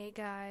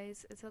Hey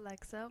guys, it's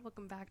Alexa.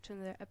 Welcome back to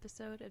another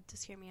episode of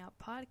Just Hear Me Out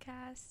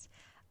podcast.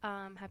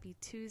 Happy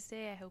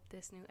Tuesday. I hope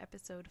this new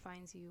episode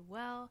finds you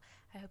well.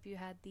 I hope you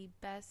had the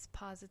best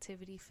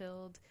positivity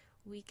filled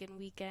week and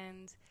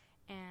weekend,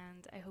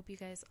 and I hope you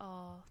guys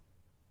all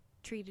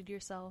treated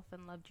yourself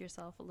and loved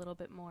yourself a little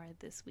bit more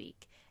this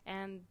week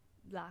and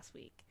last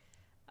week.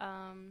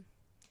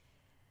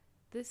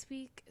 This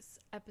week's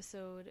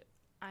episode,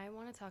 I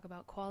want to talk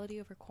about quality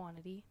over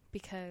quantity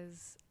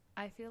because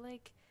I feel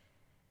like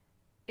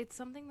it's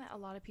something that a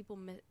lot of people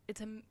it's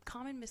a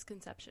common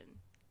misconception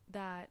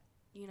that,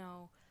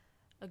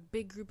 a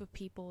big group of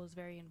people is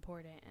very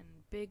important and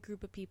big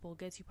group of people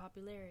gets you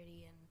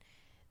popularity, and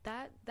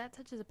that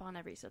touches upon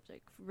every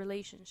subject: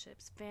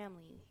 relationships,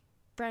 family,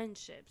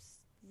 friendships,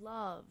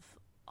 love,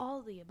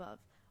 all the above.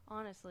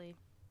 Honestly,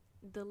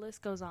 the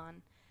list goes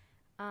on.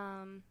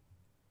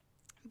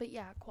 But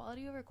yeah,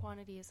 quality over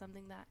quantity is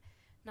something that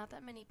not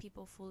that many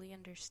people fully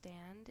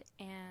understand,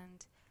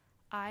 and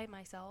I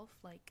myself,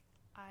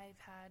 I've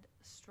had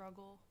a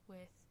struggle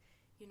with,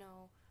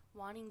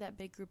 wanting that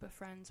big group of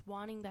friends,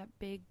 wanting that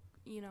big,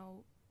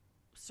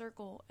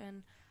 circle.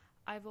 And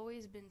I've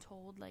always been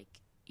told,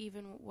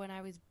 even when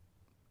I was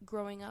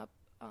growing up,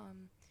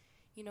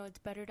 it's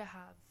better to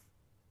have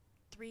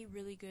 3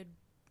 really good,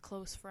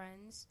 close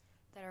friends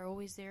that are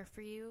always there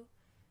for you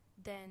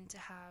than to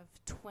have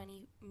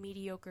 20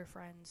 mediocre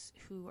friends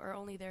who are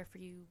only there for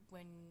you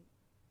when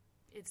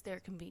it's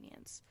their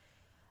convenience.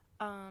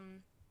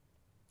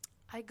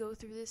 I go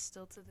through this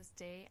still to this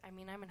day. I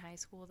mean, I'm in high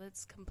school.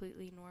 That's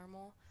completely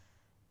normal.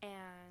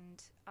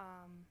 And,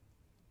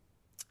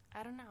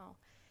 I don't know.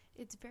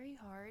 It's very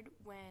hard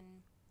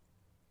when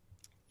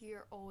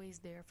you're always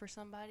there for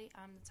somebody.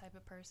 I'm the type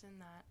of person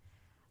that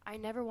I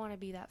never want to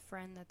be that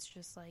friend that's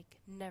just,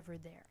 never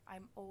there.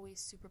 I'm always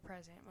super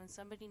present. When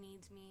somebody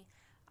needs me,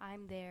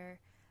 I'm there.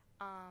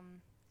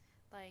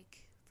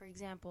 For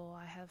example,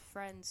 I have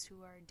friends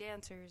who are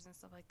dancers and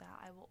stuff like that.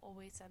 I will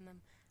always send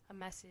them a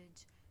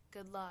message,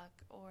 good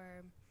luck,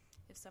 or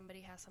if somebody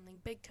has something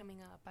big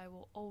coming up, I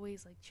will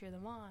always cheer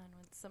them on.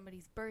 When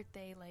somebody's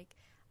birthday,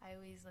 I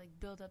always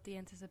build up the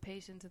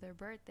anticipation to their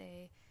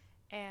birthday,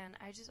 and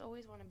I just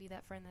always want to be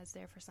that friend that's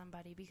there for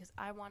somebody because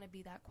I want to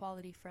be that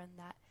quality friend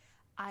that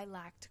I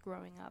lacked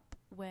growing up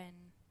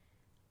when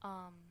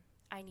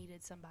I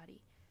needed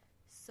somebody.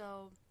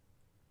 So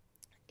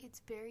it's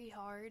very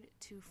hard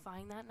to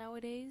find that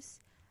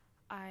nowadays.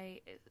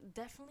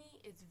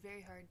 It's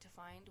very hard to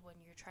find when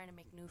you're trying to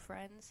make new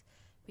friends,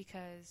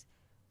 because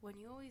when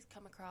you always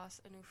come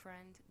across a new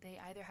friend, they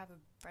either have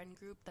a friend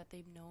group that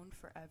they've known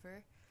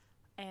forever,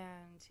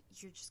 and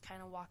you're just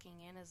kind of walking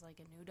in as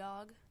a new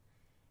dog,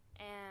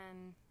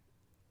 and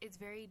it's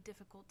very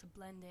difficult to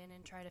blend in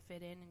and try to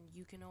fit in, and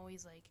you can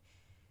always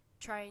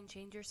try and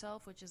change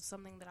yourself, which is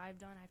something that I've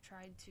done. I've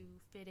tried to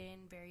fit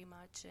in very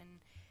much,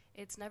 and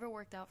it's never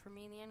worked out for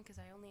me in the end because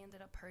I only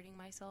ended up hurting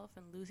myself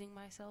and losing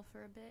myself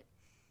for a bit,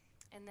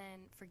 and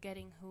then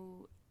forgetting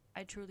who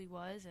I truly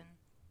was. And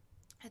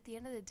at the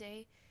end of the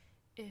day,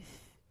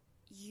 if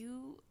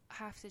you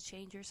have to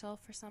change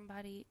yourself for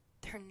somebody,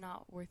 they're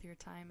not worth your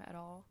time at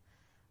all.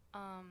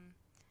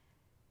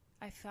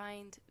 I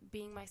find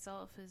being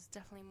myself is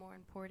definitely more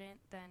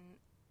important than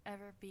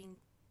ever being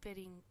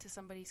fitting to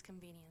somebody's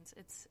convenience.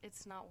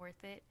 It's not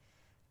worth it.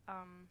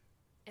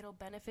 It'll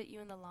benefit you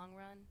in the long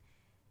run,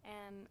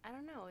 and I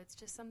don't know, it's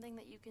just something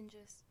that you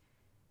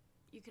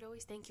could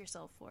always thank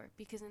yourself for,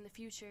 because in the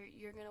future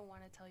you're going to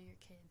want to tell your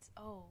kids,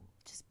 oh,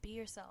 just be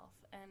yourself.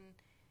 And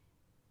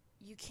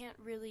you can't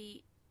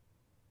really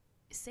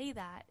say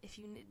that if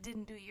you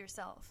didn't do it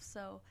yourself.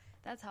 So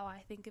that's how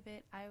I think of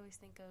it. I always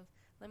think of,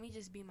 let me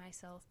just be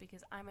myself,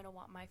 because I'm going to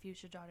want my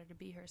future daughter to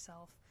be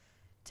herself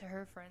to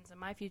her friends, and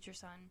my future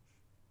son,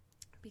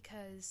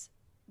 because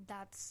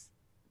that's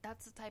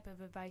the type of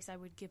advice I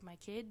would give my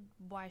kid.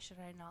 Why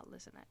shouldn't I not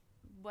listen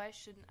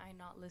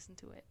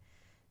to it?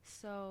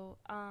 So,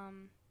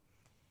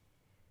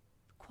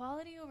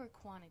 quality over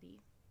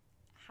quantity.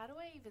 How do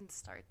I even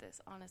start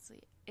this?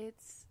 Honestly,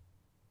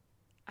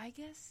 I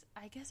guess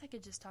I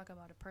could just talk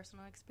about a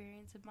personal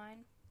experience of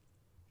mine.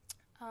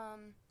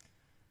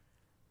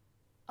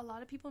 A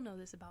lot of people know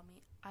this about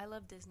me. I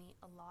love Disney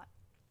a lot,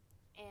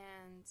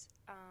 and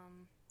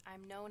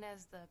I'm known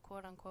as the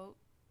quote-unquote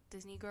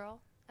Disney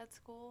girl at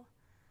school.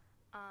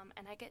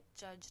 And I get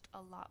judged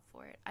a lot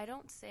for it. I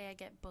don't say I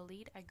get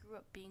bullied. I grew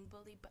up being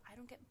bullied, but I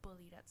don't get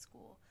bullied at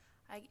school.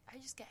 I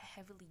just get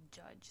heavily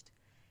judged.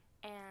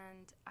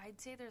 And I'd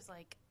say there's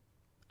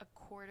a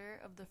quarter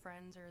of the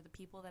friends or the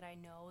people that I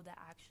know that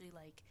actually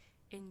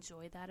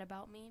enjoy that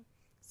about me.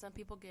 Some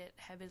people get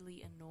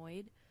heavily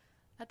annoyed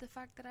at the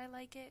fact that I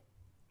like it.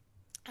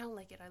 I don't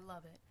like it. I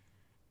love it.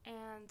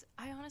 And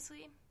I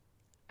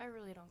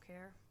really don't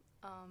care.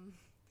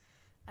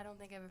 I don't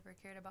think I've ever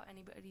cared about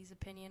anybody's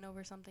opinion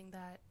over something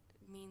that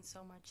means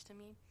so much to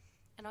me.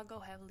 And I'll go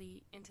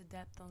heavily into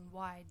depth on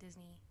why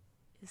Disney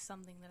is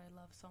something that I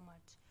love so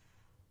much.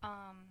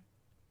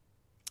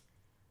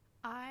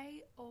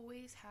 I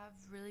always have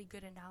really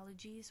good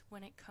analogies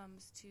when it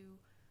comes to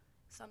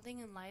something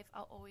in life,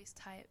 I'll always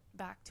tie it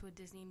back to a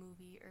Disney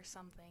movie or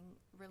something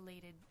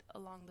related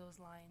along those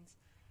lines.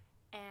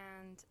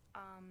 And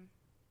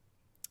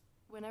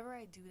whenever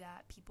I do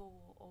that, people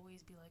will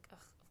always be like, ugh,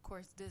 of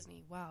course,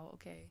 Disney. Wow,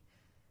 okay.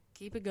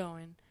 Keep it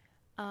going.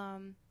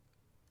 And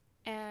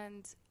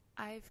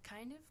I've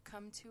kind of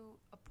come to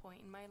a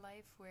point in my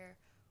life where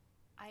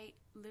I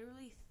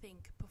literally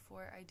think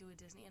before I do a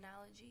Disney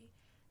analogy,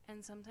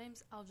 and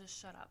sometimes I'll just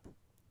shut up.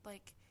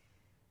 Like,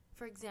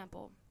 for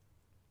example,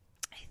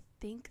 I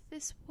think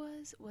this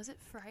was it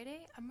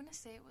Friday? I'm going to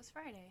say it was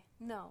Friday.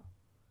 No,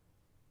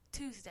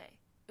 Tuesday.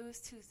 It was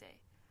Tuesday.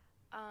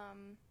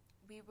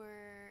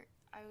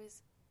 I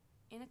was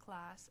in a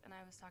class, and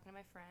I was talking to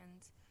my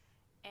friends,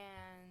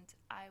 and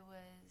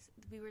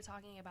we were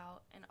talking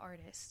about an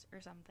artist or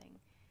something,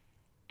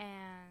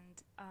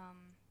 and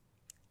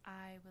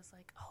I was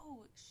like,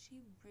 oh,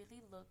 she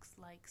really looks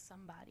like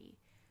somebody.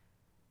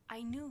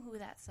 I knew who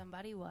that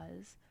somebody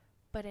was,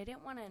 but I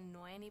didn't want to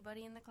annoy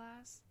anybody in the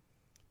class,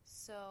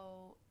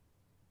 so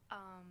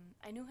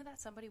I knew who that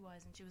somebody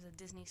was, and she was a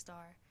Disney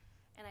star,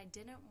 and I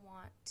didn't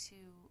want to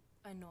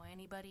annoy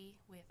anybody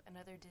with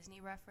another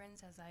Disney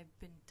reference, as I've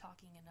been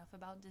talking enough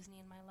about Disney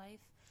in my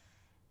life,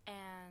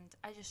 and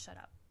I just shut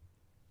up.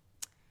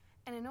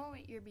 And I know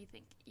what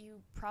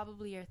you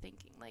probably are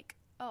thinking, like,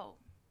 oh,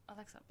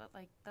 Alexa, but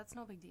like, that's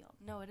no big deal.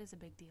 No, it is a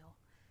big deal,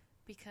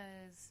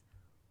 because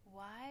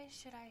why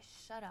should I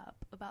shut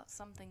up about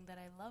something that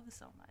I love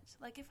so much?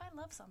 Like, if I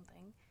love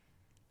something,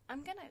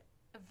 I'm gonna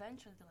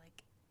eventually,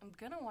 like, I'm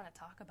gonna want to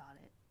talk about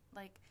it.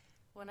 Like,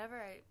 when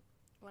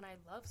I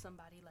love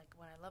somebody, like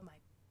when I love my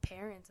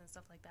parents and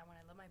stuff like that, when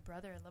I love my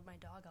brother, I love my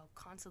dog, I'll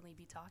constantly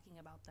be talking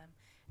about them.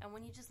 And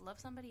when you just love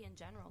somebody in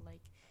general,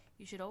 like,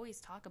 you should always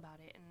talk about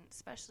it, and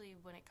especially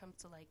when it comes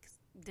to, like,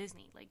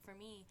 Disney. Like, for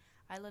me,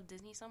 I love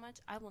Disney so much,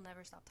 I will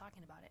never stop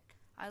talking about it.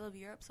 I love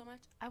Europe so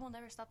much, I will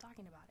never stop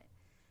talking about it.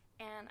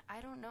 And I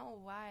don't know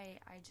why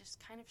I just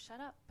kind of shut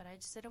up, but I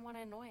just didn't want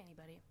to annoy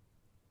anybody.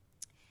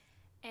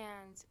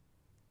 And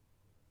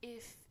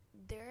if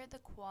they're the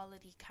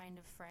quality kind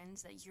of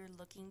friends that you're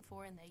looking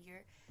for, and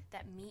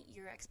that meet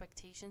your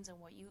expectations and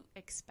what you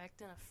expect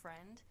in a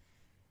friend,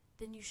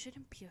 then you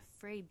shouldn't be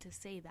afraid to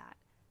say that.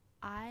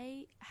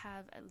 I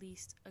have at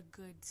least a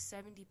good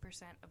 70%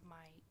 of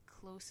my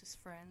closest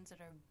friends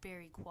that are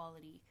very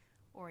quality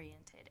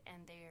oriented,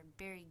 and they are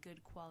very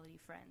good quality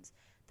friends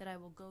that I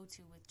will go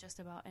to with just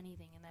about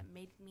anything, and that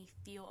make me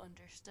feel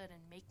understood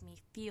and make me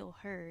feel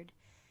heard.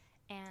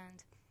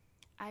 And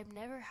I've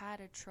never had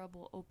a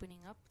trouble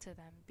opening up to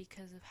them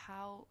because of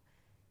how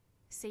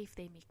safe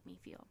they make me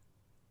feel.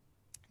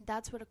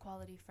 That's what a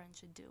quality friend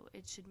should do.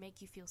 It should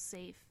make you feel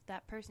safe.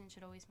 That person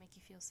should always make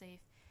you feel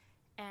safe.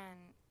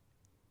 And,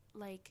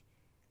 like,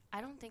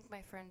 I don't think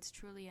my friends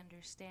truly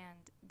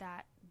understand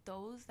that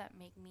those that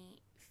make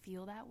me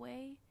feel that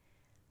way,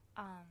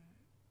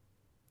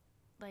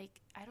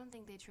 I don't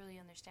think they truly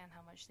understand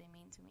how much they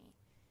mean to me.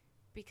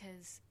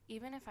 Because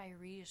even if I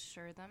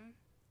reassure them,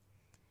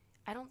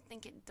 I don't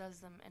think it does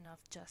them enough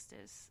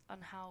justice on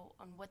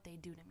what they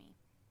do to me.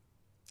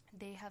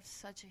 They have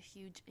such a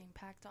huge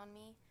impact on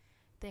me.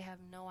 They have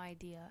no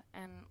idea.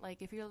 And,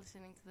 like, if you're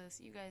listening to this,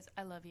 you guys,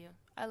 I love you.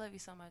 I love you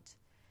so much.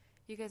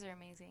 You guys are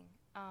amazing.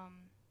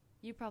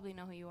 You probably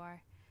know who you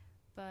are.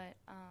 But,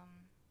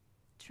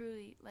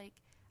 truly, like,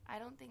 I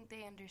don't think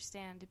they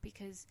understand,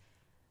 because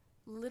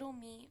little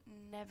me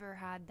never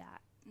had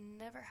that.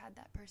 Never had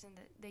that person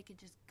that they could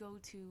just go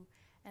to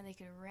and they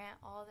could rant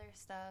all their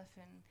stuff,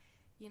 and,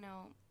 you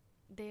know,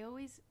 they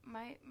always,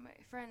 my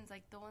friends,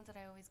 like the ones that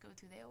I always go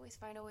to, they always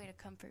find a way to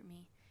comfort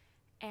me,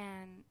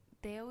 and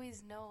they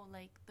always know,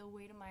 like, the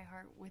way to my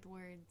heart with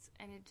words,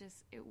 and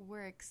it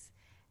works,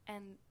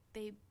 and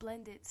they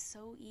blend it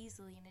so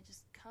easily, and it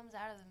just comes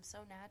out of them so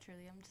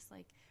naturally. I'm just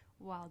like,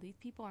 wow, these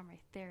people are my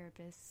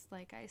therapists,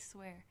 like, I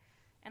swear.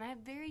 And I have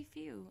very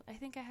few. I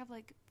think I have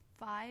like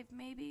 5,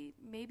 maybe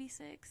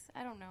 6.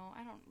 I don't know.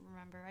 I don't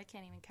remember. I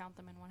can't even count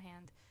them in one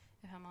hand,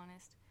 if I'm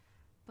honest.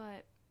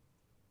 But,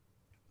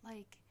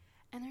 like,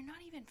 and they're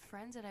not even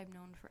friends that I've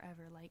known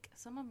forever. Like,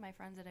 some of my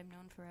friends that I've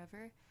known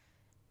forever,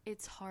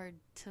 it's hard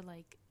to,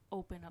 like,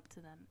 open up to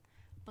them.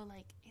 But,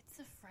 like, it's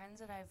the friends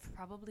that I've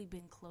probably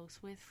been close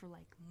with for,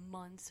 like,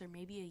 months or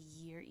maybe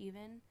a year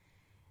even,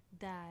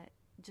 that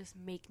just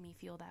make me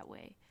feel that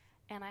way.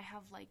 And I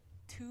have, like,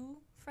 2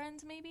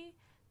 friends maybe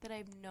that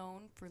I've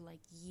known for, like,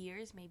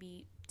 years,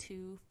 maybe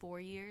 2-4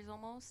 years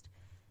almost,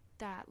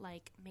 that,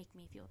 like, make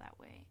me feel that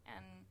way.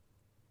 And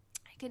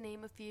I can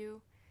name a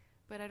few,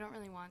 but I don't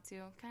really want to.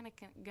 I'm kind of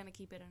gonna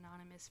keep it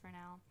anonymous for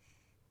now.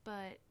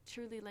 But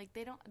truly, like,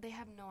 they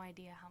have no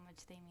idea how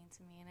much they mean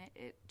to me. And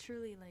it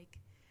truly, like,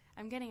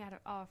 I'm getting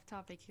off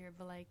topic here,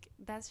 but, like,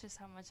 that's just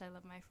how much I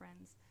love my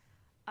friends.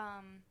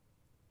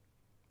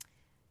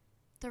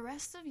 The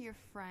rest of your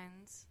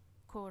friends,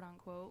 quote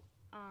unquote,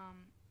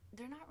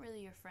 they're not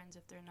really your friends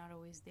if they're not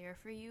always there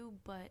for you,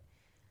 but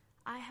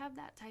I have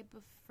that type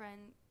of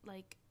friend,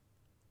 like,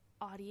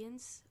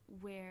 audience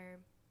where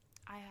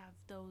I have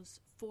those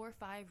 4 or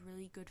 5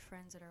 really good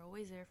friends that are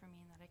always there for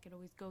me and that I could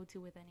always go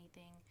to with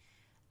anything.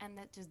 and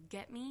that just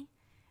get me.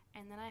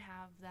 And then I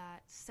have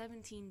that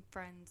 17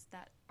 friends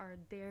that are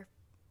there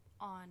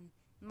on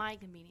my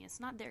convenience,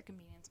 not their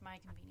convenience, my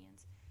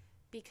convenience.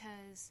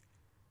 Because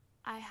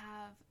I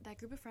have that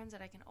group of friends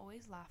that I can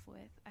always laugh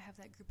with. I have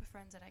that group of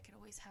friends that I can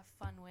always have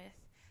fun with.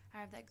 I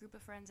have that group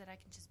of friends that I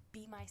can just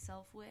be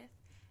myself with.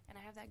 And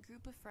I have that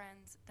group of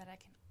friends that I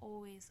can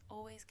always,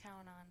 always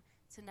count on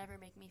to never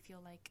make me feel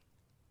like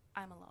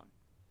I'm alone.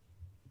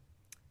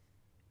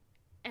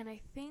 And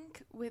I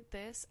think with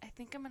this, I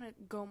think I'm going to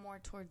go more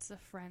towards the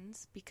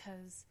friends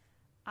because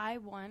I,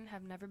 one,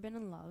 have never been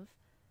in love.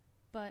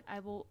 But I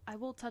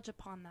will touch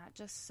upon that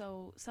just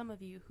so some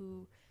of you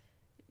who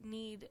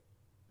need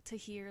to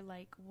hear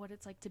like what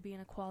it's like to be in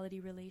a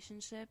quality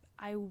relationship,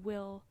 I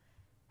will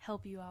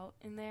help you out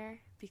in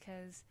there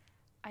because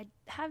I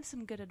have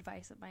some good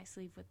advice up my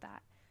sleeve with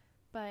that.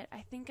 But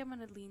I think I'm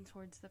going to lean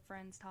towards the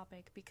friends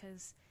topic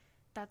because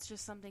that's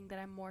just something that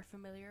I'm more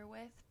familiar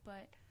with.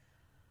 But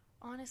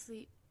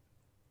honestly,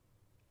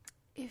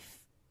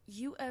 if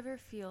you ever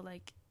feel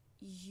like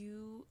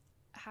you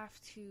have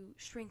to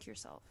shrink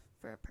yourself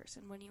for a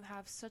person when you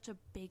have such a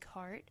big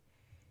heart,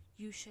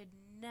 you should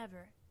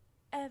never,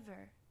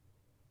 ever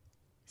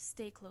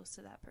stay close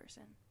to that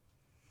person.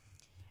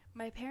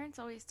 My parents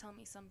always tell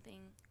me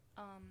something.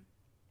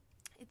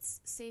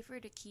 It's safer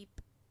to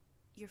keep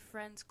your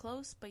friends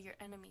close, but your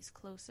enemies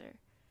closer.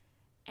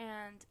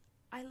 And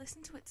I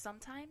listen to it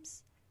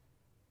sometimes,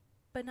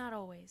 but not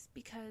always.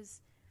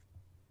 Because,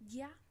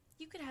 yeah,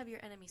 you could have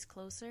your enemies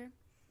closer,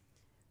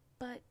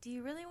 but do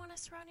you really want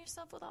to surround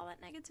yourself with all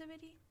that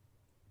negativity?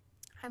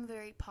 I'm a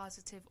very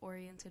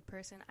positive-oriented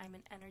person. I'm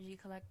an energy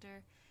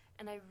collector,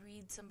 and I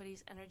read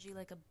somebody's energy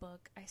like a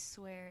book. I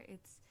swear,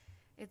 it's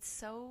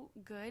so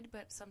good,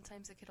 but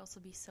sometimes it could also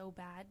be so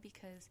bad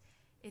because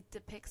it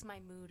depicts my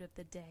mood of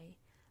the day.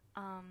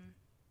 I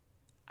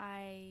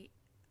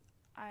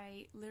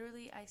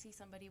literally, I see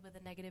somebody with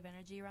a negative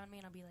energy around me,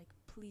 and I'll be like,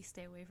 please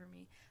stay away from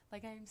me.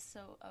 Like, I'm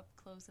so up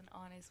close and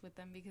honest with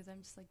them because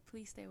I'm just like,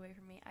 please stay away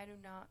from me. I do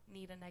not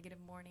need a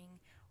negative morning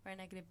or a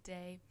negative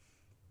day.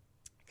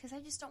 Because I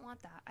just don't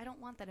want that. I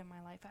don't want that in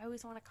my life. I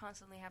always want to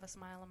constantly have a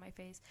smile on my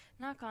face.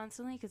 Not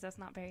constantly, because that's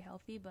not very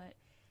healthy, but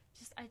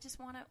I just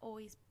want to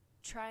always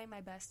try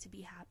my best to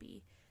be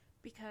happy.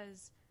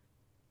 Because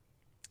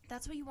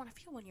that's what you want to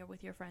feel when you're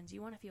with your friends.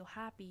 You want to feel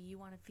happy. You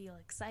want to feel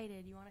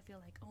excited. You want to feel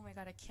like, oh my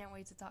God, I can't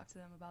wait to talk to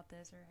them about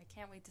this, or I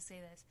can't wait to say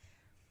this.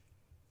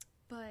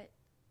 But,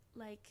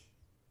 like,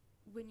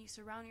 when you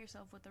surround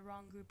yourself with the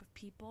wrong group of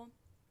people,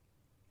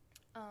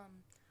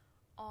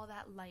 all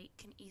that light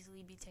can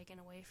easily be taken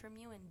away from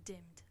you and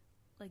dimmed,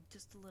 like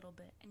just a little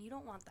bit. And you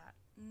don't want that.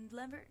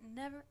 Never,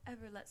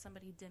 ever let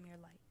somebody dim your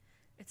light.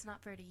 It's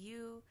not fair to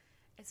you.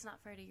 It's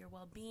not fair to your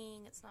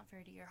well-being. It's not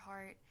fair to your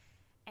heart.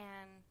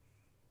 And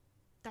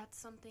that's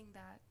something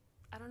that,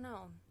 I don't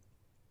know,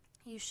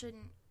 you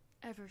shouldn't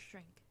ever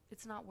shrink.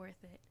 It's not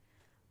worth it.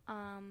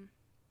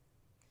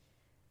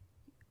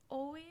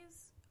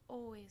 Always,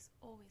 always,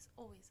 always,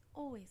 always,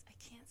 always, I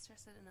can't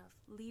stress it enough,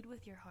 lead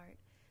with your heart.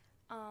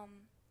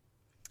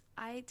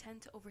 I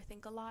tend to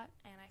overthink a lot,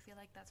 and I feel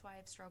like that's why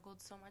I've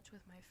struggled so much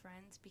with my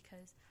friends,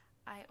 because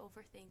I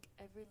overthink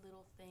every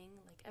little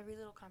thing, like every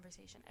little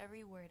conversation,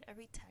 every word,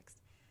 every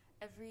text,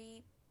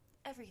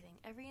 everything,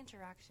 every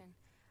interaction.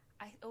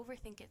 I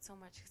overthink it so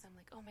much because I'm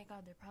like, oh my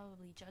God, they're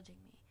probably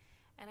judging me.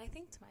 And I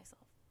think to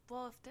myself,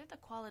 well, if they're the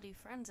quality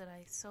friends that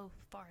I so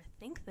far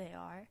think they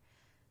are,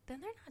 then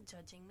they're not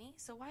judging me,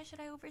 so why should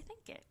I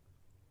overthink it?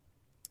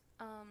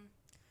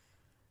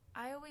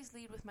 I always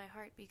lead with my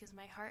heart because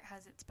my heart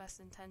has its best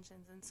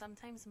intentions, and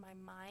sometimes my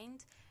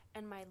mind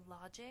and my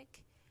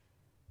logic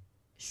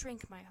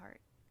shrink my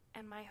heart,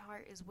 and my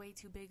heart is way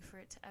too big for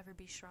it to ever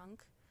be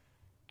shrunk.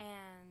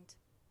 And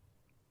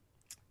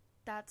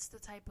that's the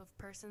type of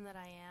person that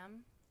I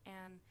am,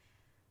 and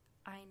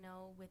I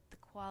know with the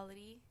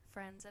quality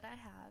friends that I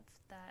have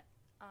that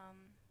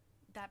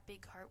that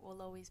big heart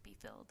will always be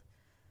filled.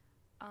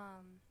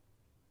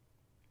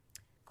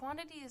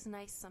 Quantity is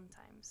nice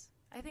sometimes.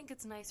 I think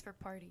it's nice for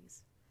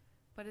parties,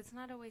 but it's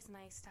not always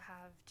nice to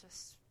have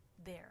just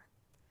there.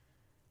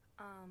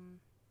 I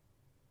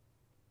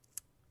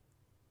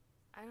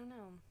don't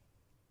know.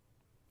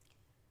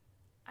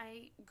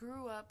 I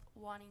grew up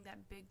wanting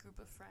that big group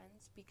of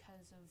friends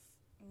because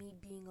of me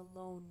being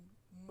alone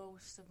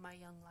most of my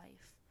young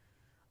life.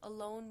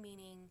 Alone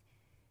meaning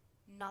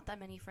not that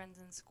many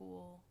friends in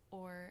school,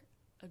 or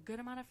a good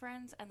amount of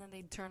friends, and then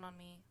they'd turn on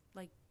me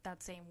like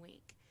that same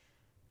week.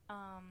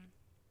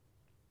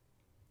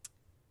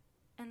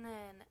 And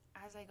then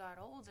as I got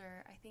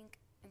older, I think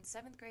in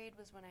 7th grade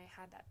was when I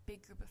had that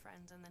big group of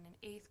friends, and then in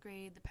 8th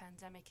grade the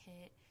pandemic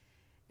hit.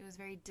 It was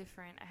very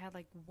different. I had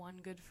like one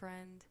good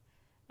friend,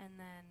 and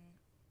then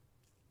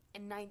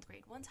in 9th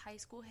grade, once high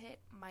school hit,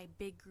 my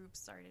big group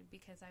started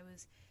because it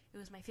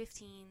was my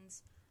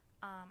 15s.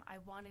 I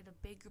wanted a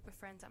big group of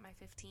friends at my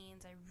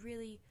 15s. I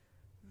really,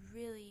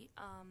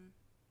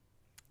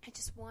 I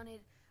just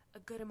wanted a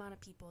good amount of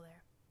people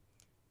there.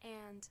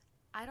 And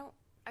I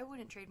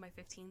wouldn't trade my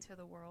 15s for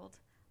the world.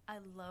 I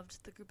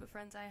loved the group of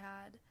friends I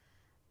had.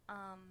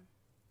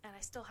 And I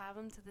still have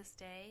them to this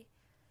day.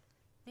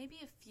 Maybe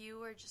a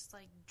few are just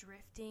like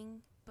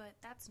drifting, but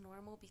that's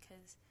normal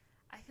because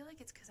I feel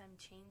like it's because I'm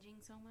changing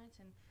so much.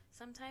 And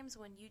sometimes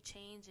when you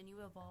change and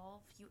you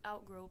evolve, you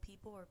outgrow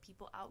people or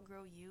people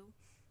outgrow you,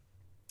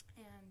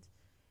 and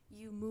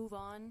you move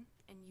on,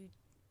 and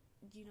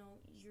you know,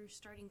 you're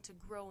starting to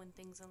grow in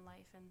things in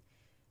life. And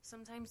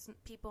sometimes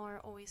people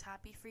aren't always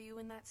happy for you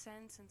in that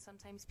sense, and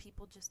sometimes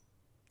people just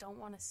don't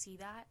want to see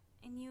that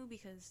in you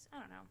because, I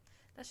don't know,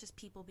 that's just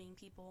people being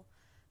people.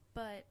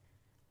 But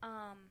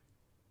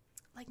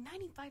like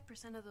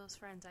 95% of those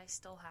friends I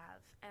still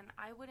have, and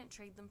I wouldn't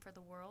trade them for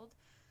the world.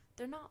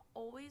 They're not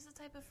always the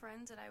type of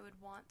friends that I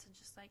would want to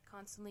just like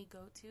constantly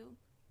go to.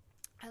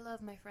 I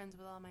love my friends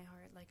with all my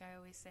heart, like I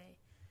always say,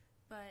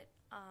 but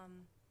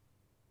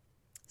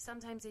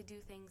sometimes they do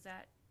things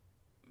that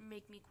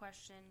make me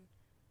question,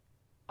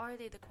 are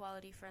they the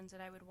quality friends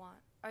that I would want?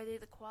 Are they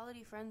the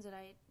quality friends that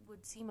I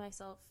would see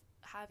myself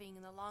having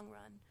in the long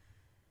run?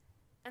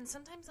 And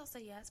sometimes I'll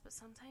say yes, but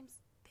sometimes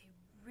they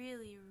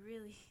really,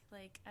 really,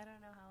 like, I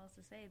don't know how else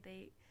to say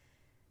it.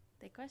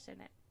 They question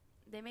it.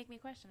 They make me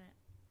question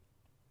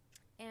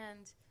it.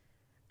 And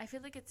I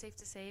feel like it's safe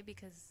to say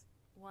because,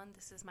 one,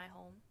 this is my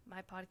home.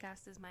 My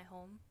podcast is my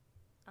home.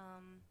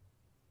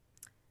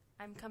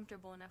 I'm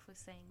comfortable enough with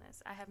saying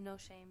this. I have no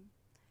shame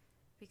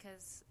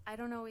because I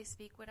don't always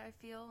speak what I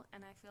feel,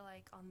 and I feel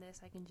like on this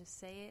I can just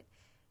say it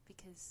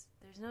because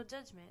there's no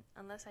judgment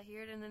unless I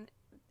hear it in an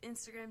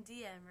Instagram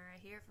DM or I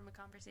hear it from a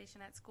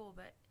conversation at school,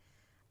 but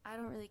I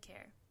don't really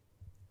care.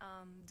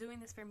 Doing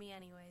this for me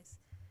anyways.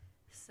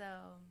 So,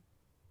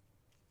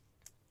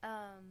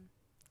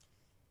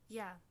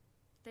 yeah,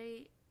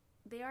 they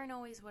aren't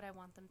always what I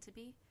want them to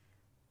be,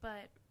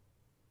 but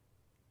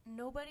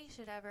nobody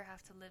should ever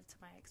have to live to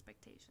my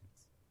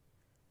expectations.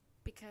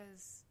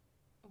 Because,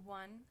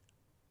 one,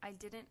 I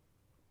didn't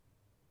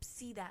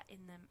see that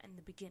in them in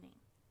the beginning.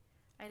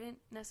 I didn't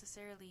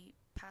necessarily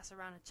pass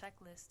around a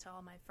checklist to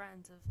all my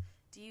friends of,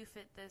 do you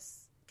fit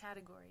this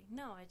category?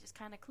 No, I just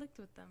kind of clicked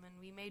with them, and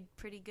we made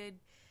pretty good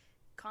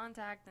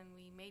contact, and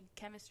we made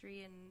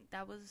chemistry, and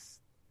that was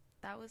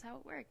how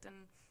it worked.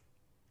 And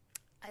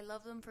I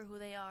love them for who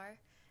they are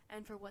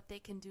and for what they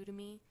can do to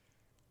me,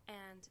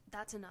 and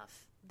that's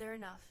enough. They're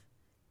enough.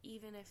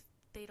 Even if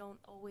they don't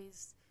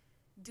always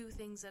do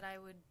things that I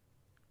would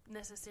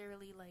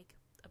necessarily like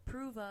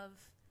approve of,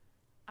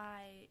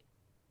 I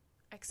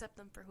accept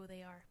them for who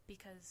they are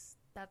because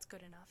that's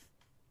good enough.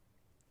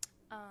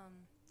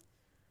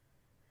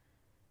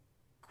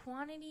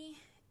 Quantity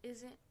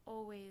isn't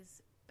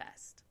always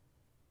best.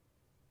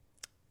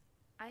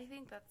 I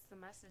think that's the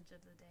message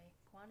of the day.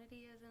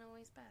 Quantity isn't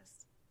always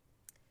best.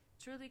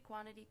 Truly,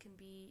 quantity can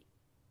be,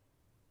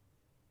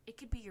 it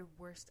could be your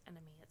worst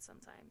enemy at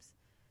sometimes,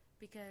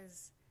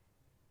 because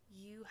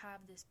you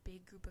have this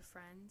big group of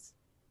friends.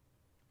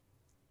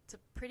 It's a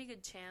pretty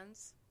good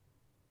chance,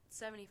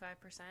 75%,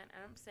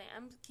 and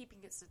I'm keeping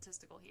it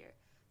statistical here,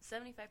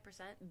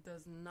 75%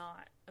 does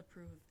not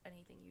approve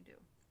anything you do.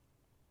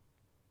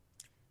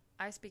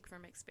 I speak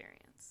from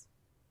experience.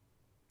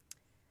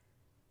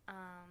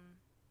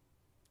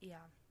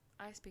 Yeah,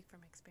 I speak from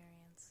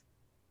experience.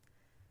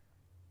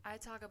 I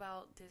talk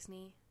about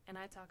Disney, and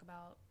I talk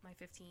about my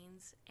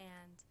 15s,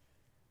 and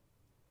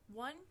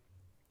one,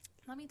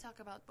 let me talk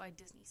about why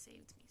Disney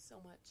saved me so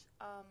much.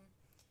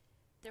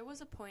 There was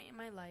a point in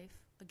my life,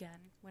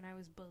 again, when I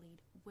was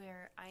bullied,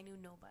 where I knew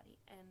nobody,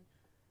 and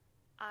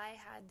I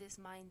had this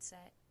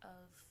mindset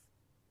of,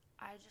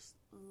 I just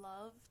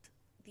loved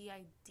the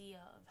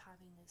idea of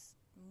having this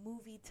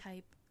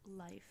movie-type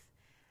life.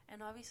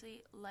 And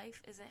obviously,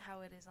 life isn't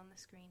how it is on the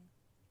screen.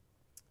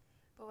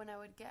 But when I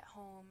would get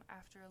home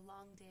after a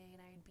long day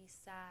and I would be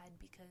sad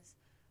because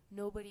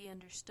nobody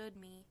understood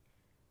me,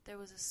 there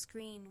was a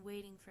screen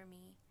waiting for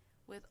me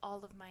with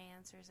all of my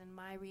answers and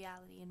my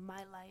reality and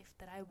my life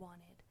that I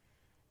wanted.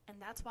 And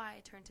that's why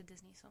I turned to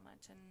Disney so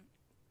much,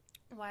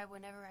 and why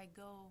whenever I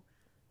go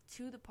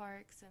to the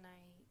parks and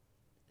I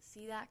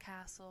see that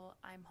castle,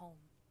 I'm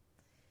home.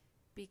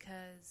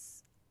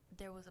 Because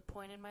there was a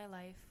point in my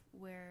life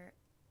where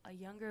a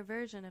younger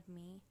version of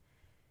me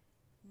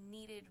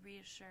needed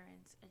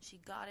reassurance, and she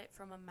got it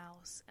from a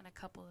mouse and a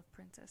couple of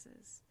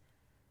princesses.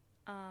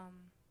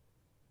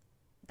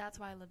 That's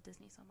why I love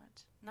Disney so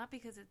much. Not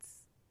because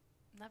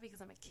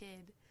I'm a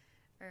kid,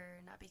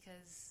 or not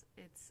because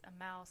it's a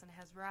mouse and it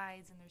has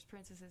rides and there's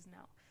princesses.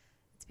 No,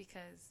 it's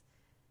because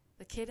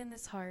the kid in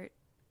this heart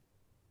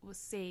was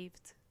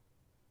saved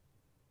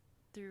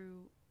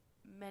through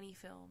many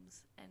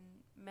films and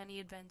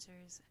many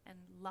adventures and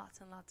lots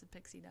of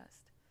pixie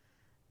dust.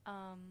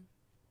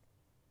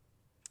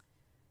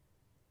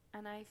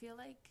 And I feel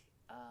like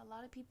a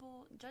lot of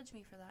people judge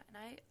me for that, and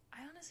I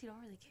honestly don't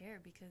really care,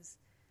 because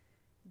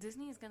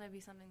Disney is going to be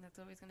something that's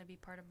always going to be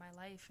part of my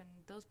life, and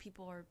those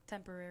people are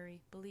temporary,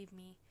 believe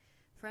me.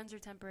 Friends are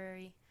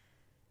temporary.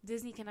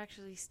 Disney can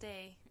actually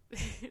stay.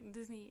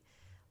 Disney,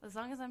 as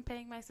long as I'm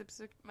paying my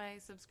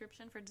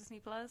subscription for Disney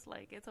Plus,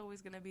 like, it's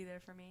always going to be there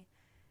for me.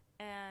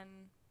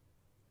 And,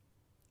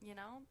 you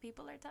know,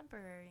 people are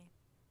temporary.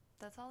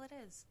 That's all it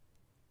is.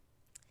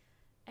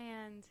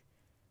 And,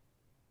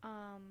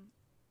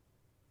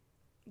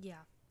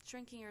 yeah,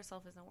 shrinking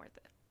yourself isn't worth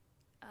it.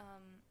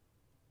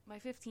 My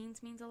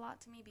 15s means a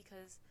lot to me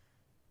because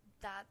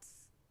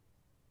that's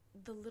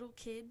the little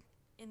kid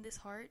in this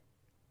heart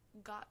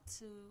got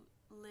to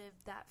live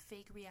that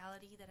fake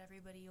reality that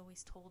everybody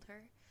always told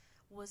her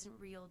wasn't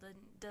real,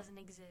 doesn't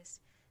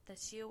exist, that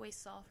she always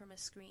saw from a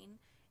screen.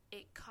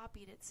 It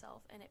copied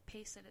itself and it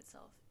pasted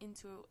itself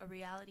into a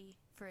reality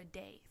for a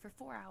day, for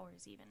 4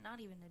 hours even, not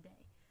even a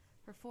day,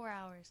 for 4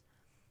 hours.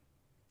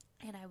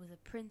 And I was a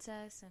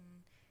princess,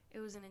 and it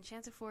was an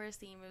Enchanted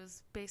Forest theme. It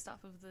was based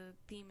off of the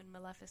theme in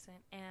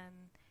Maleficent,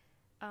 and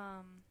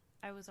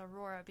I was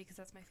Aurora because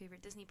that's my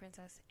favorite Disney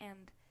princess.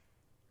 And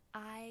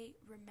I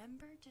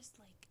remember just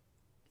like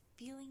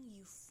feeling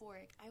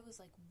euphoric. I was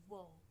like,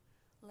 whoa,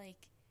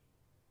 like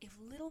if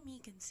little me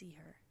can see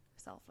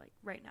herself like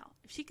right now,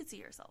 if she could see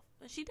herself,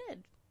 and she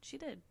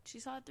did. She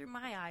saw it through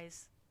my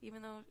eyes,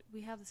 even though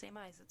we have the same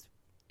eyes.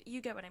 You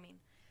get what I mean.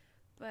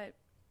 But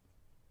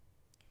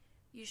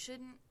you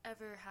shouldn't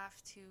ever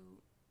have to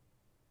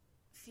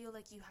feel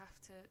like you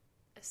have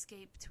to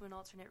escape to an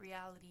alternate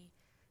reality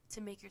to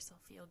make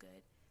yourself feel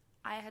good.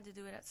 I had to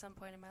do it at some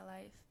point in my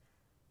life,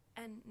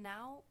 and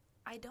now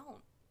I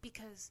don't,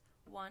 because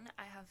one,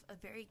 I have a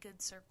very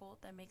good circle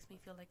that makes me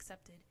feel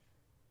accepted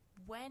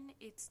when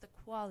it's the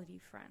quality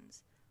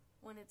friends.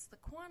 When it's the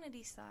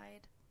quantity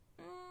side,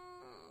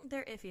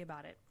 they're iffy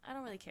about it. I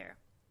don't really care.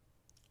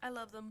 I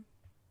love them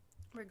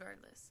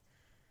regardless,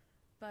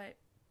 but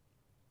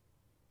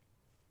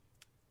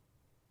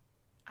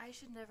I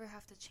should never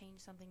have to change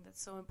something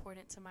that's so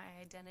important to my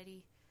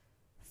identity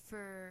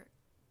for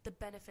the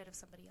benefit of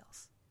somebody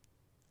else.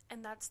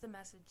 And that's the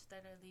message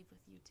that I leave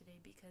with you today,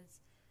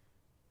 because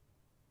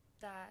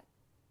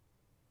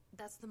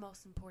that's the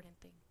most important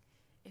thing.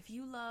 If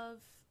you love,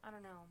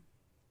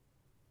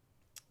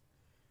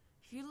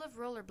 if you love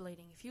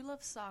rollerblading, if you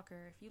love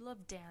soccer, if you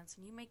love dance,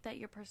 and you make that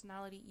your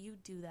personality, you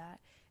do that.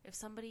 If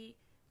somebody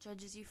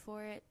judges you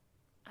for it,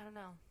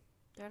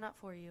 they're not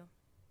for you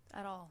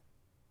at all.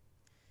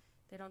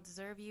 They don't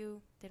deserve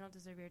you. They don't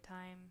deserve your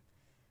time.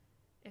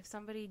 If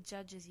somebody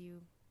judges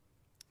you,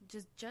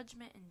 just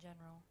judgment in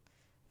general,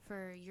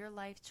 for your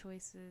life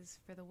choices,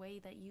 for the way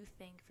that you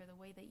think, for the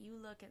way that you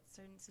look at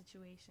certain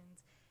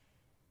situations,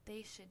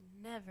 they should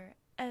never,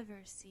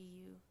 ever see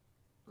you.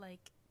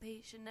 Like, they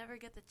should never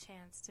get the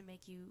chance to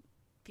make you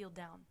feel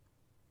down.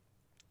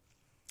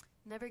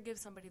 Never give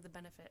somebody the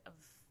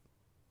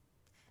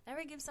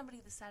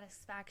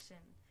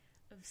satisfaction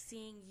of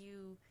seeing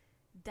you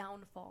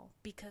downfall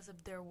because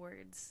of their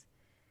words.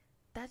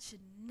 That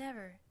should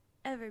never,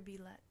 ever be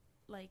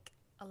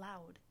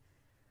allowed.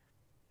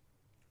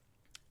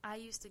 I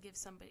used to give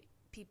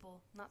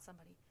people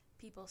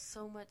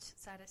so much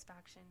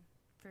satisfaction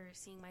for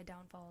seeing my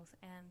downfalls,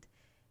 and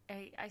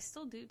I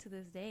still do to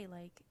this day.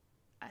 Like,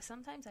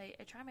 sometimes I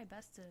try my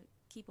best to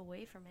keep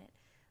away from it,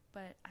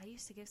 but I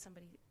used to give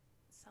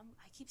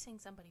I keep saying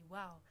somebody,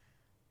 wow,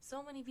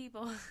 so many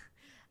people.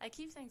 I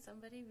keep saying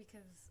somebody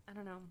because,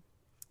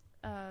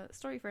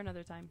 story for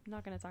another time. I'm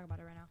not going to talk about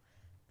it right now.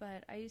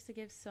 But I used to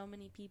give so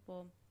many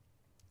people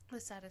the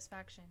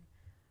satisfaction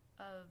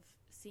of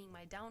seeing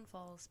my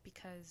downfalls,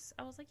 because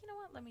I was like, you know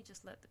what, let me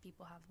just let the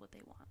people have what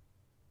they want.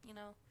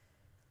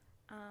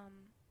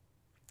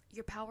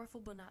 You're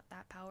powerful, but not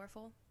that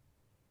powerful.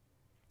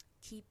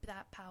 Keep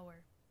that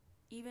power.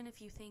 Even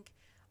if you think,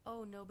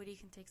 oh, nobody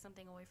can take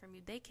something away from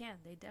you. They can.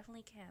 They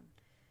definitely can.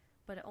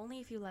 But only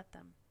if you let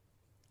them.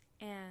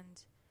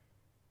 And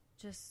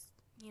just,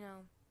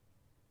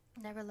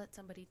 never let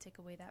somebody take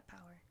away that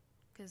power.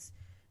 Because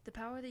the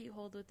power that you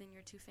hold within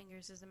your two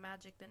fingers is a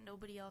magic that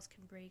nobody else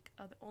can break,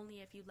 only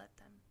if you let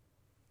them.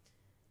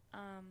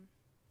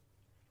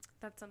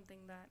 That's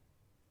something that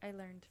I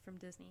learned from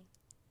Disney.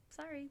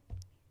 Sorry.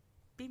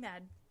 Be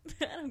mad.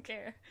 I don't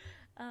care.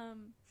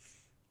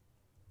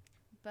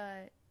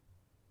 But,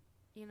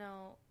 I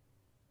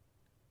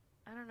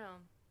don't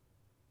know.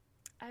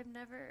 I've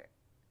never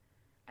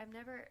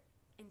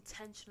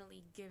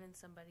intentionally given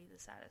somebody the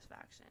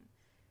satisfaction.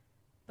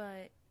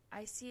 But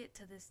I see it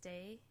to this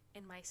day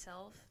in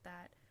myself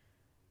that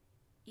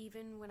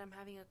even when I'm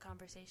having a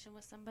conversation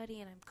with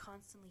somebody and I'm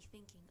constantly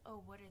thinking,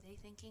 oh, what are they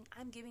thinking?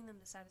 I'm giving them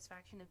the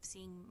satisfaction of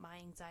seeing my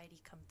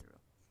anxiety come through.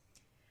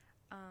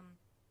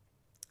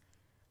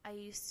 I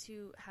used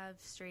to have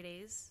straight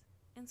A's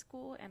in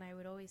school, and I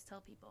would always tell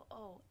people,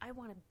 oh, I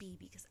want a B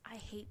because I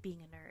hate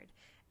being a nerd.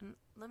 And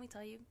let me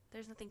tell you,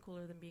 there's nothing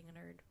cooler than being a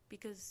nerd,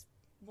 because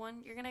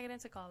one, you're going to get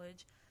into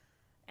college,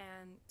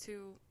 and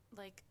two,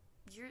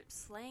 you're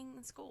slaying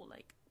in school.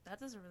 That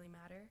doesn't really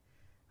matter.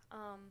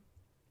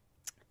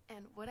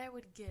 And what I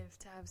would give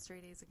to have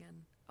straight A's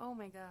again. Oh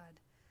my God.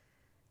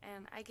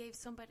 And I gave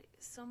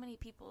so many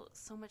people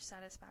so much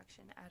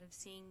satisfaction out of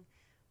seeing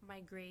my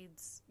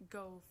grades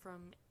go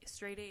from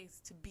straight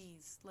A's to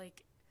B's.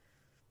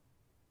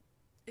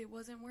 It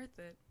wasn't worth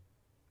it.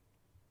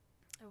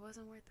 It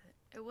wasn't worth it.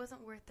 It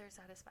wasn't worth their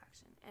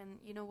satisfaction. And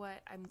you know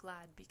what? I'm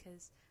glad,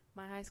 because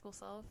my high school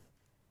self,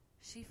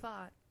 she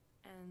fought.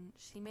 and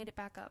she made it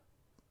back up.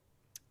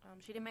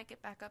 She didn't make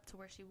it back up to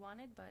where she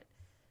wanted, but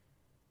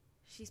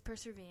she's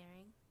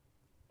persevering.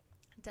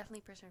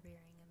 Definitely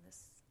persevering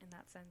in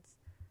that sense.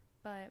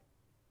 But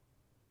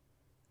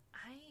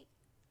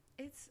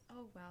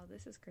oh wow,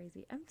 this is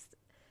crazy.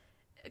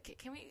 Okay,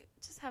 can we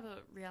just have a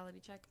reality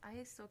check?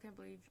 I still can't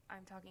believe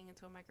I'm talking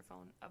into a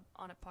microphone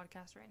on a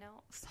podcast right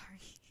now.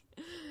 Sorry.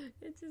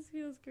 It just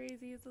feels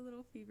crazy. It's a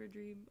little fever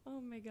dream. Oh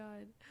my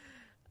god.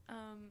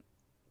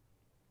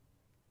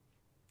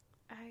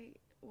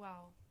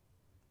 Wow.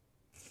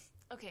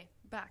 Okay,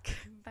 back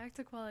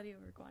to quality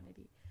over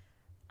quantity.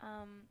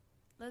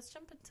 Let's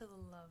jump into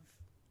the love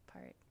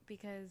part,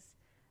 because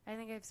I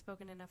think I've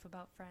spoken enough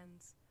about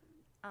friends.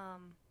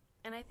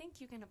 And I think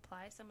you can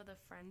apply some of the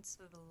friends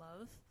to the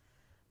love,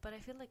 but I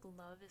feel like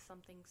love is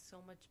something so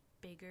much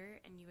bigger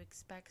and you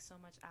expect so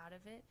much out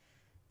of it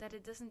that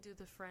it doesn't do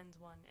the friends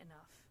one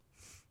enough.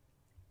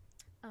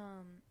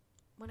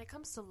 When it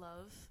comes to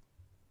love,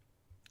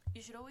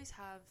 you should always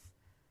have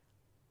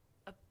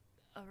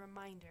a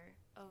reminder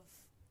of,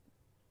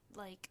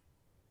 like,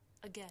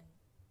 again,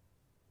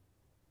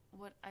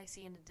 what I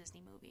see in a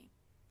Disney movie.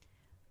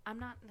 I'm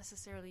not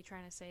necessarily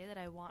trying to say that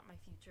I want my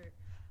future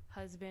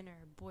husband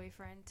or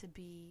boyfriend to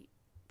be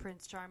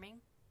Prince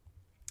Charming,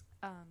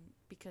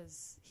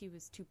 because he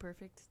was too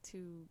perfect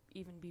to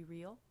even be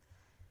real.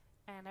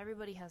 And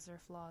everybody has their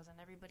flaws, and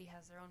everybody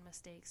has their own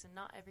mistakes, and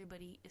not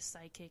everybody is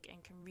psychic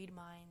and can read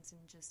minds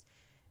and just,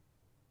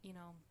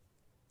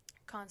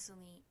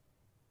 constantly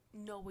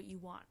know what you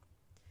want.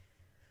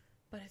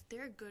 But if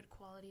they're a good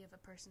quality of a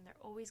person, they're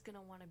always going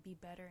to want to be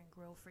better and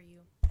grow for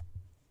you.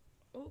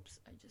 Oops,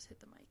 I just hit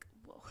the mic.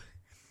 Whoa.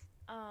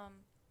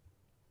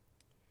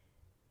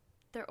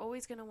 They're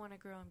always going to want to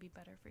grow and be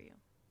better for you.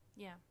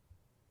 Yeah.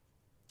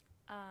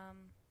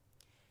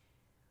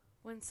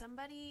 When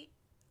somebody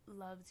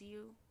loves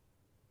you,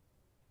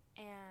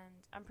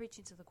 and I'm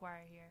preaching to the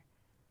choir here,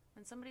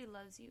 when somebody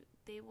loves you,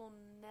 they will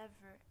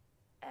never,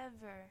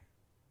 ever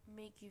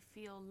make you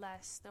feel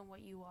less than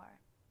what you are.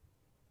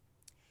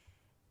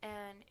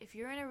 And if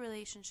you're in a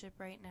relationship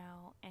right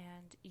now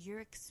and you're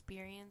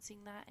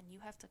experiencing that, and you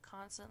have to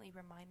constantly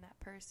remind that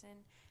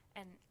person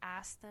and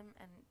ask them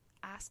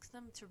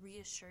to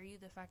reassure you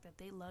the fact that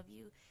they love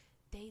you,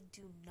 they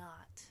do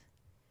not.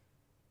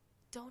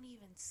 Don't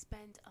even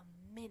spend a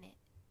minute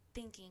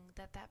thinking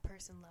that that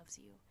person loves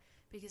you.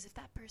 Because if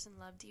that person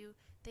loved you,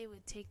 they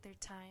would take their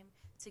time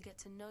to get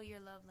to know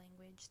your love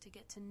language, to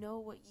get to know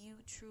what you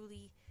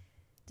truly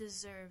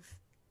deserve.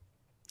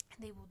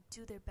 And they will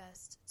do their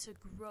best to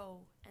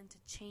grow and to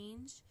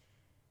change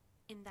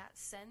in that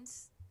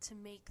sense to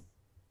make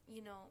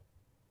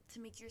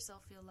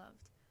yourself feel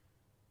loved.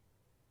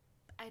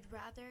 I'd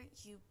rather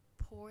you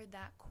pour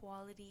that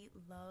quality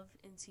love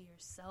into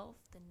yourself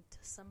than to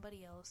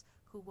somebody else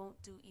who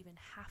won't do even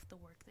half the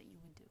work that you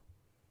would do.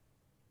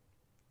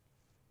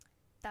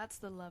 That's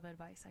the love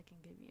advice I can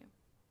give you.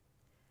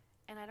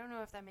 And I don't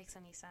know if that makes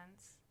any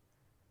sense,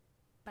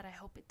 but I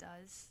hope it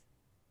does,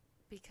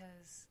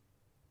 because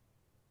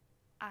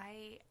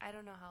I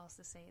don't know how else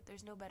to say it.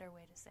 There's no better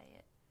way to say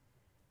it.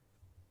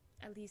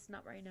 At least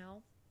not right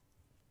now,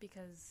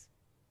 because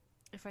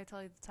if I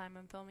tell you the time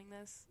I'm filming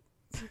this,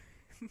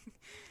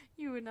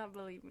 you would not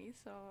believe me.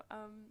 So,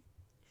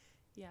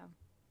 yeah.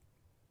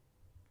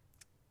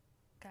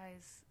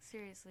 Guys,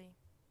 seriously,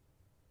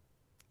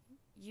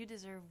 you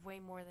deserve way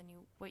more than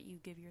what you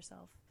give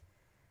yourself.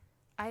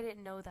 I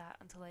didn't know that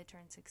until I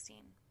turned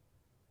 16.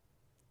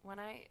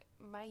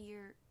 My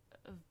year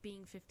of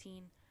being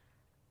 15,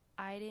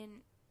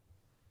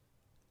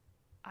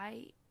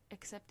 I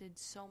accepted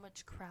so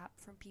much crap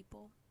from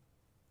people.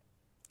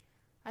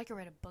 I could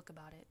write a book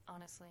about it,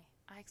 honestly.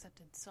 I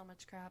accepted so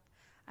much crap.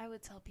 I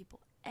would tell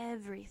people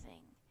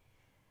everything,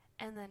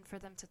 and then for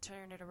them to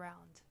turn it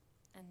around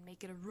and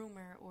make it a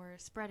rumor or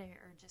spread it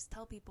or just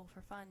tell people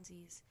for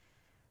funsies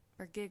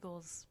or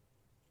giggles,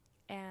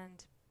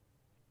 and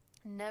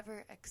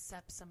never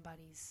accept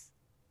somebody's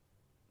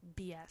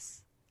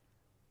BS.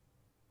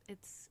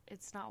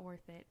 It's not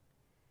worth it.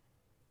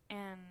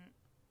 And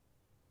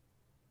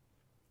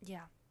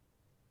yeah,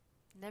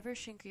 never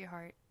shrink your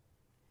heart.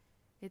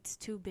 It's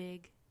too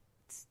big,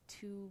 it's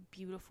too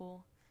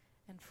beautiful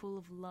and full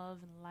of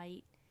love and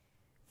light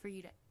for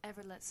you to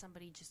ever let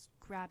somebody just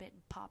grab it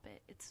and pop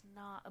it. It's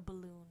not a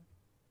balloon.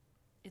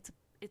 It's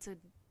a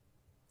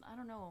I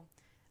don't know.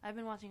 I've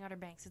been watching Outer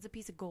Banks. It's a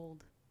piece of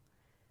gold.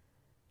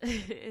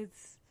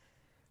 It's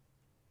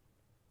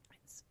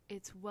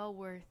well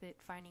worth it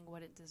finding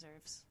what it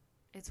deserves.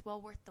 It's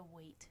well worth the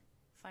wait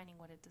finding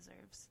what it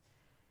deserves.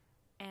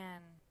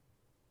 And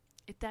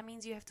if that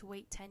means you have to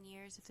wait 10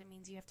 years, if it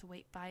means you have to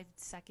wait 5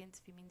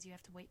 seconds, if it means you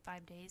have to wait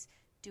 5 days,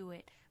 do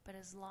it. But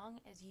as long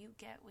as you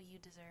get what you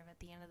deserve at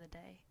the end of the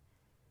day.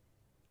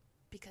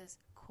 Because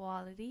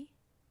quality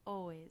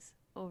always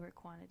over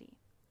quantity.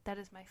 That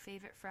is my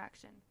favorite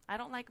fraction. I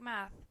don't like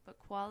math, but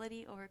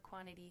quality over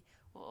quantity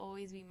will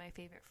always be my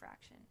favorite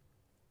fraction.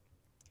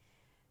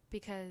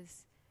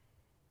 Because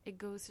it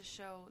goes to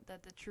show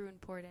that the true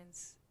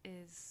importance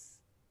is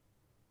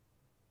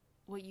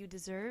what you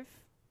deserve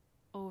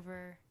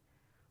over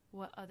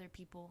what other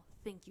people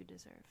think you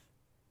deserve.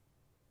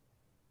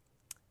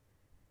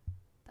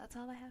 That's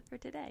all I have for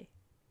today.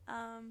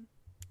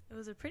 It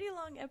was a pretty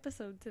long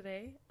episode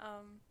today.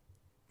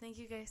 Thank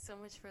you guys so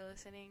much for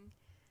listening.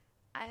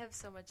 I have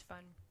so much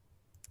fun.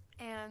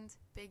 And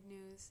big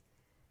news,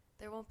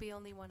 there won't be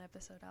only one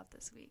episode out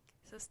this week.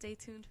 So stay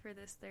tuned for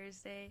this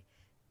Thursday,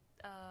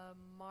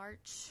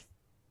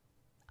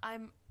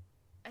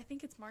 I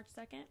think it's March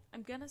 2nd.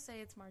 I'm gonna say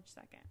it's March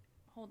 2nd.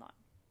 Hold on.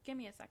 Give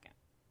me a second.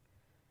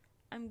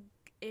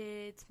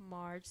 It's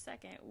March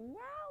 2nd. Wow,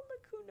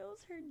 look who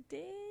knows her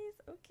days.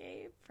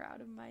 Okay,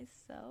 proud of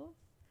myself.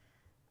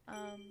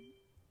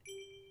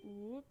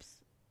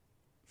 Whoops.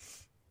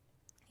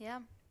 Yeah.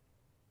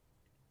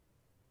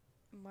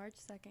 March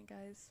 2nd,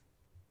 guys.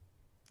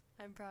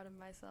 I'm proud of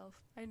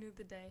myself. I knew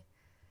the day.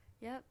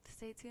 Yep,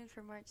 stay tuned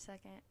for March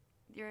 2nd.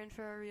 You're in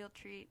for a real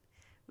treat.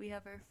 We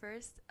have our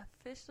first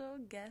official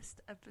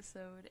guest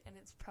episode, and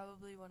it's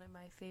probably one of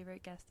my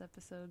favorite guest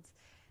episodes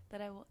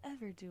that I will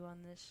ever do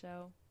on this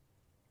show.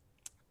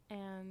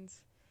 And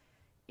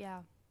yeah,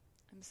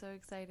 I'm so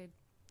excited.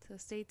 So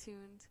stay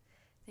tuned.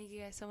 Thank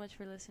you guys so much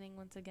for listening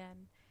once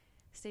again.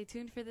 Stay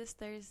tuned for this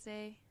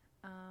Thursday.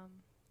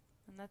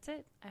 And that's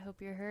it. I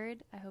hope you're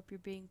heard. I hope you're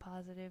being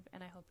positive,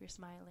 and I hope you're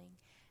smiling.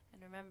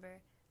 And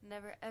remember,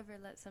 never ever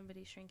let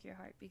somebody shrink your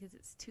heart, because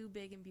it's too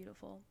big and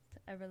beautiful to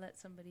ever let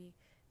somebody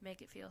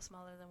make it feel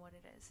smaller than what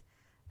it is.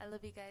 I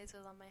love you guys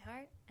with all my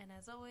heart, and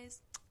as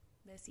always,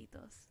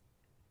 besitos.